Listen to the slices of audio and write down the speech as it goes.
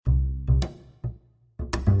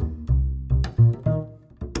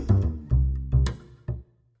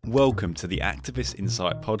Welcome to the Activist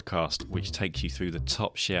Insight podcast, which takes you through the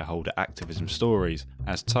top shareholder activism stories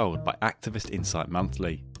as told by Activist Insight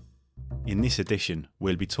Monthly. In this edition,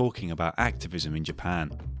 we'll be talking about activism in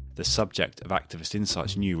Japan, the subject of Activist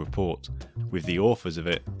Insight's new report, with the authors of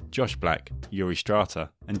it, Josh Black, Yuri Strata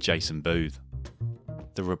and Jason Booth.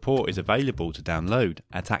 The report is available to download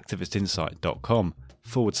at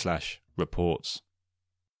activistinsight.com/reports.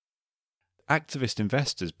 Activist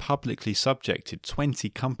investors publicly subjected 20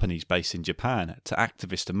 companies based in Japan to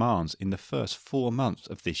activist demands in the first 4 months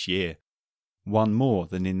of this year, one more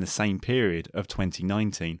than in the same period of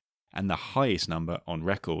 2019 and the highest number on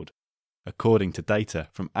record, according to data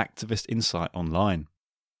from Activist Insight Online.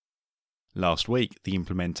 Last week, the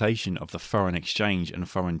implementation of the Foreign Exchange and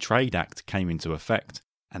Foreign Trade Act came into effect,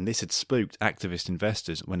 and this had spooked activist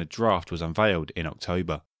investors when a draft was unveiled in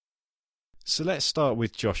October. So let's start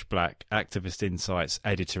with Josh Black, Activist Insight's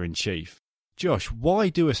Editor-in-Chief. Josh, why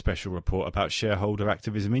do a special report about shareholder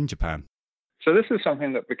activism in Japan? So this is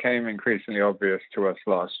something that became increasingly obvious to us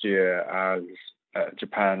last year as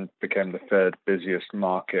Japan became the third busiest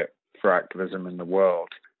market for activism in the world,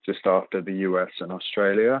 just after the US and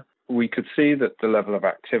Australia. We could see that the level of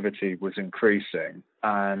activity was increasing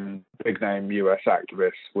and big-name US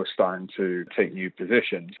activists were starting to take new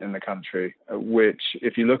positions in the country, which,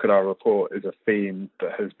 if you look at our report, is a theme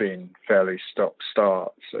that has been fairly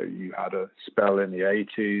stop-start. So you had a spell in the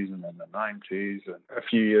 80s and then the 90s. And a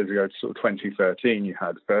few years ago, sort of 2013, you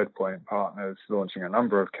had Third Point Partners launching a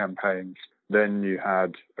number of campaigns. Then you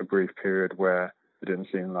had a brief period where it didn't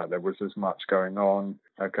seem like there was as much going on.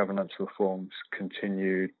 Governance reforms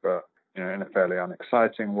continued, but in a fairly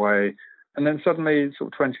unexciting way. And then suddenly,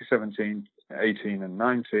 sort of 2017, 18 and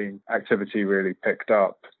 19, activity really picked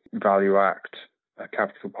up. Value Act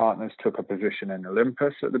Capital Partners took a position in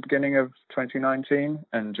Olympus at the beginning of 2019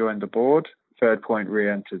 and joined the board. Third Point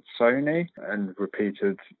re-entered Sony and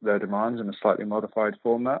repeated their demands in a slightly modified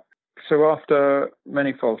format. So after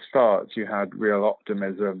many false starts, you had real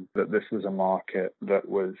optimism that this was a market that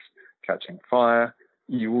was catching fire.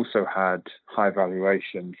 You also had high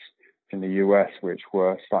valuations in the US, which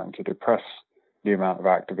were starting to depress the amount of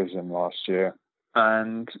activism last year.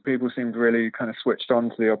 And people seemed really kind of switched on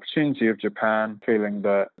to the opportunity of Japan, feeling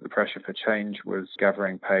that the pressure for change was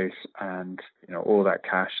gathering pace and, all that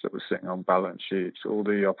cash that was sitting on balance sheets, all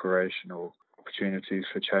the operational opportunities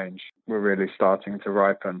for change were really starting to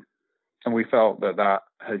ripen. And we felt that that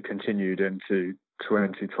had continued into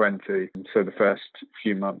 2020. And so the first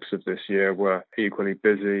few months of this year were equally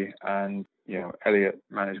busy. And, Elliott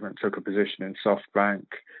Management took a position in SoftBank.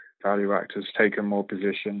 Value Act has taken more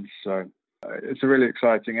positions. So it's a really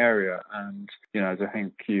exciting area. And, as I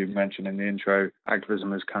think you mentioned in the intro,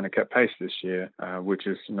 activism has kind of kept pace this year, which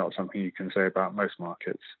is not something you can say about most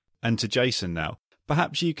markets. And to Jason now.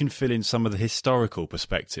 Perhaps you can fill in some of the historical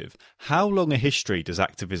perspective. How long a history does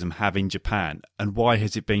activism have in Japan, and why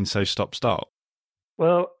has it been so stop-start?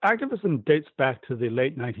 Well, activism dates back to the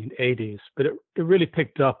late 1980s, but it really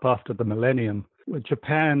picked up after the millennium, when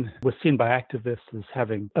Japan was seen by activists as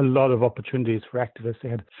having a lot of opportunities for activists. They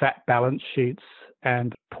had fat balance sheets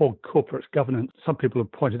and poor corporate governance. Some people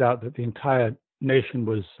have pointed out that the entire nation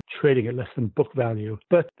was trading at less than book value,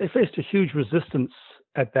 but they faced a huge resistance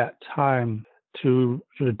at that time to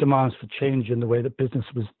demands for change in the way that business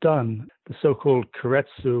was done. The so-called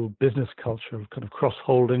Keiretsu business culture of kind of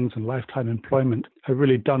cross-holdings and lifetime employment had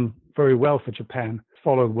really done very well for Japan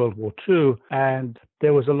following World War II, and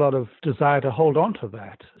there was a lot of desire to hold on to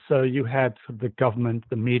that. So you had the government,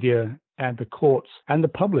 the media, and the courts and the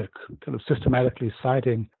public kind of systematically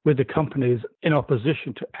siding with the companies in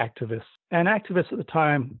opposition to activists. And activists at the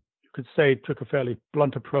time, could say, took a fairly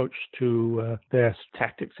blunt approach to their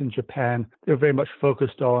tactics in Japan. They were very much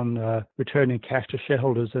focused on returning cash to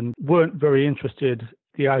shareholders and weren't very interested, in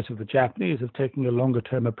the eyes of the Japanese, of taking a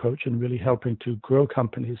longer-term approach and really helping to grow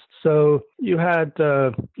companies. So you had,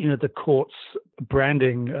 the courts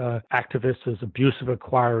branding activists as abusive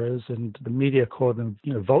acquirers, and the media called them,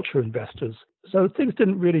 vulture investors. So things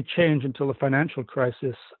didn't really change until the financial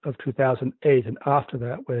crisis of 2008 and after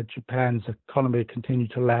that, where Japan's economy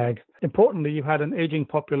continued to lag. Importantly, you had an aging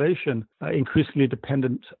population increasingly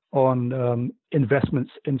dependent on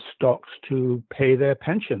investments in stocks to pay their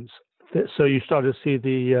pensions. So you started to see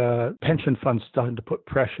the pension funds starting to put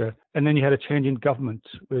pressure. And then you had a change in government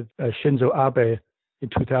with Shinzo Abe in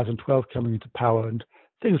 2012 coming into power. And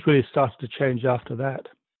things really started to change after that.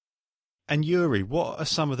 And Yuri, what are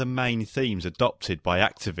some of the main themes adopted by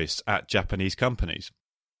activists at Japanese companies?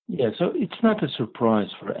 Yeah, so it's not a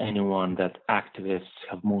surprise for anyone that activists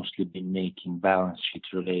have mostly been making balance sheet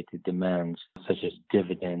related demands such as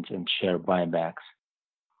dividends and share buybacks.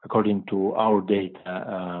 According to our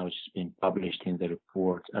data, which has been published in the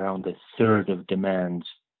report, around a third of demands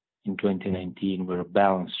in 2019 were a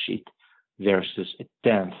balance sheet versus a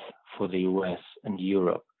tenth for the US and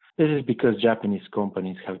Europe. This is because Japanese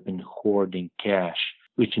companies have been hoarding cash,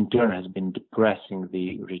 which in turn has been depressing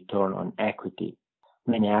the return on equity.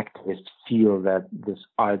 Many activists feel that these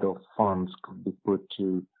idle funds could be put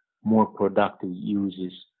to more productive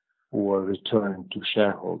uses or returned to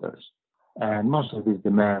shareholders. And most of these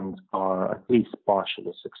demands are at least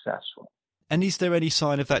partially successful. And is there any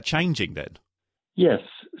sign of that changing then? Yes.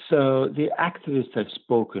 So the activists I've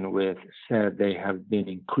spoken with said they have been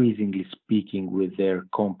increasingly speaking with their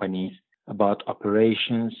companies about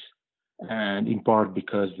operations, and in part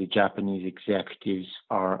because the Japanese executives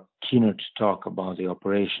are keener to talk about the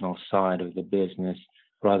operational side of the business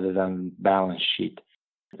rather than balance sheet.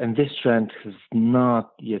 And this trend has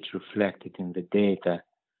not yet reflected in the data,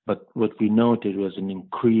 but what we noted was an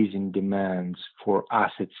increase in demands for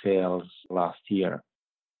asset sales last year.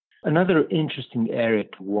 Another interesting area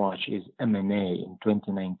to watch is M&A. In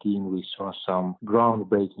 2019, we saw some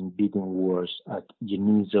groundbreaking bidding wars at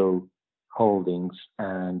Unizo Holdings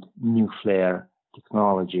and New Flare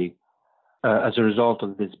Technology. As a result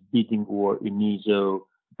of this bidding war, Unizo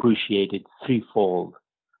appreciated threefold.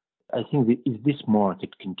 I think that if this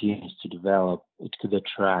market continues to develop, it could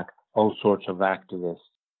attract all sorts of activists,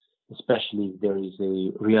 especially if there is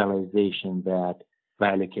a realization that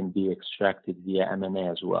value can be extracted via M&A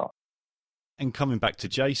as well. And coming back to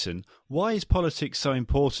Jason, why is politics so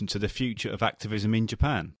important to the future of activism in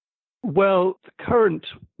Japan? Well, the current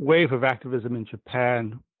wave of activism in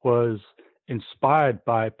Japan was inspired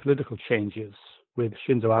by political changes, with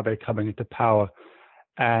Shinzo Abe coming into power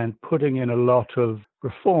and putting in a lot of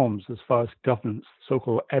reforms as far as governance,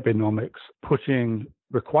 so-called Abenomics, putting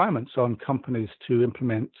requirements on companies to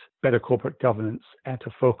implement better corporate governance and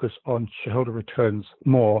to focus on shareholder returns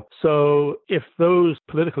more. So if those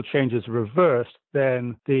political changes are reversed,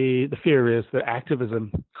 then the fear is that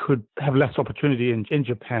activism could have less opportunity in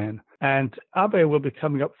Japan. And Abe will be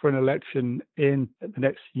coming up for an election in the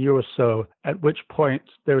next year or so, at which point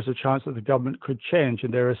there is a chance that the government could change,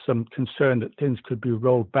 and there is some concern that things could be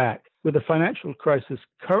rolled back. With the financial crisis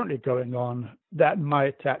currently going on, that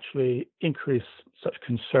might actually increase such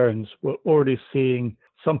concerns. We're already seeing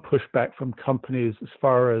some pushback from companies as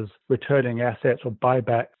far as returning assets or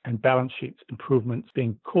buyback and balance sheet improvements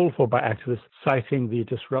being called for by activists, citing the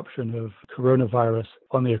disruption of coronavirus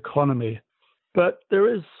on the economy. But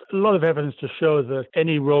there is a lot of evidence to show that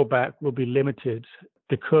any rollback will be limited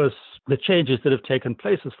because the changes that have taken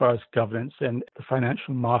place as far as governance and the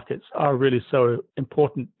financial markets are really so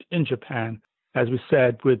important in Japan. As we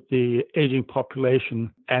said, with the aging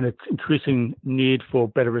population and an increasing need for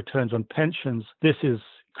better returns on pensions, this is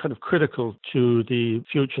kind of critical to the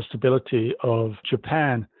future stability of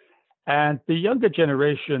Japan. And the younger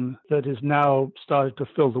generation that is now starting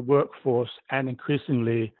to fill the workforce and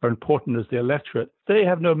increasingly are important as the electorate, they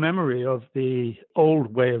have no memory of the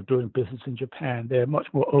old way of doing business in Japan. They're much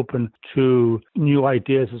more open to new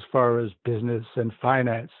ideas as far as business and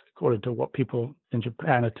finance, according to what people in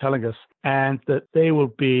Japan are telling us, and that they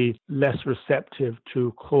will be less receptive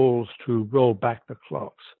to calls to roll back the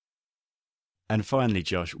clocks. And finally,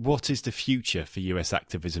 Josh, what is the future for US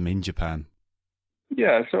activism in Japan?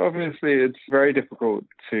 Yeah, so obviously it's very difficult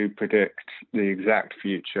to predict the exact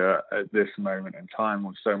future at this moment in time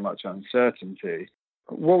with so much uncertainty.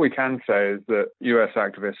 What we can say is that US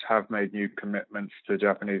activists have made new commitments to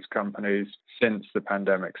Japanese companies since the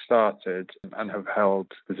pandemic started and have held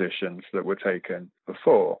positions that were taken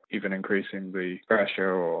before, even increasing the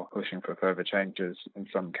pressure or pushing for further changes in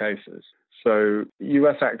some cases. So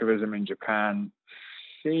US activism in Japan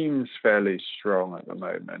seems fairly strong at the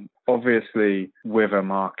moment. Obviously, with a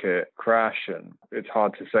market crash, and it's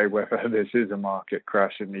hard to say whether this is a market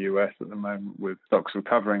crash in the US at the moment with stocks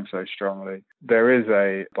recovering so strongly, there is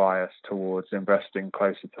a bias towards investing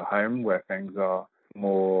closer to home where things are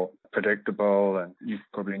more predictable and you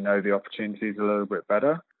probably know the opportunities a little bit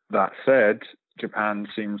better. That said, Japan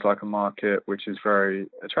seems like a market which is very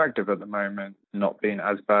attractive at the moment, not being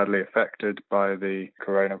as badly affected by the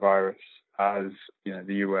coronavirus as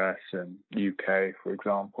the US and UK, for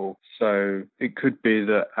example. So it could be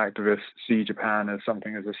that activists see Japan as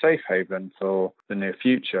something as a safe haven for the near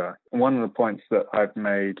future. One of the points that I've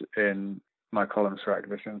made in my columns for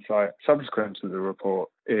Activist Insight subsequent to the report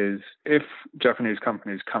is if Japanese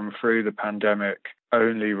companies come through the pandemic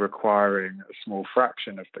only requiring a small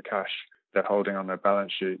fraction of the cash they're holding on their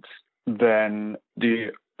balance sheets, then the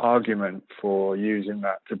argument for using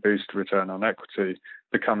that to boost return on equity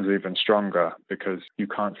becomes even stronger because you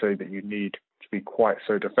can't say that you need to be quite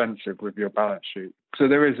so defensive with your balance sheet. So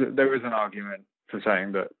there is an argument for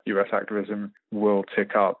saying that US activism will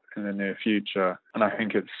tick up in the near future. And I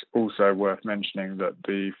think it's also worth mentioning that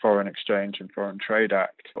the Foreign Exchange and Foreign Trade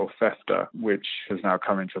Act, or FEFTA, which has now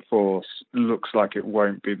come into force, looks like it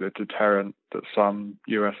won't be the deterrent that some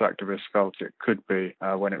US activists felt it could be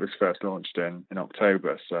when it was first launched in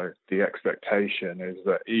October. So the expectation is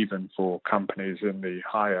that even for companies in the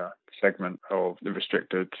higher segment of the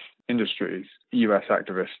restricted industries, US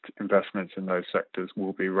activist investments in those sectors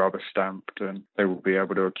will be rubber stamped, and they will be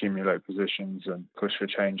able to accumulate positions and push for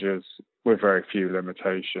changes with very few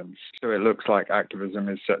limitations. So it looks like activism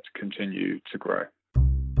is set to continue to grow.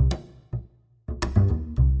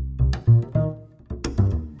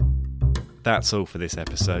 That's all for this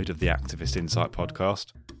episode of the Activist Insight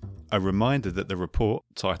podcast. A reminder that the report,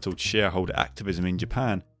 titled Shareholder Activism in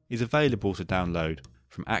Japan, is available to download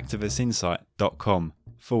from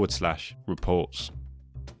activistinsight.com/reports.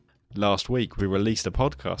 Last week we released a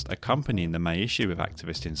podcast accompanying the May issue of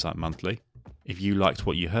Activist Insight Monthly. If you liked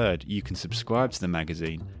what you heard, you can subscribe to the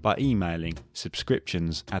magazine by emailing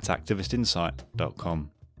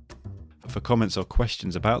subscriptions@activistinsight.com. For comments or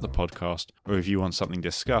questions about the podcast, or if you want something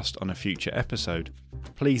discussed on a future episode,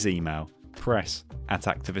 please email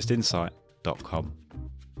press@activistinsight.com.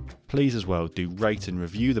 Please as well do rate and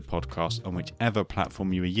review the podcast on whichever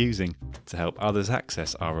platform you are using to help others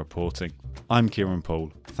access our reporting. I'm Kieran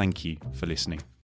Paul. Thank you for listening.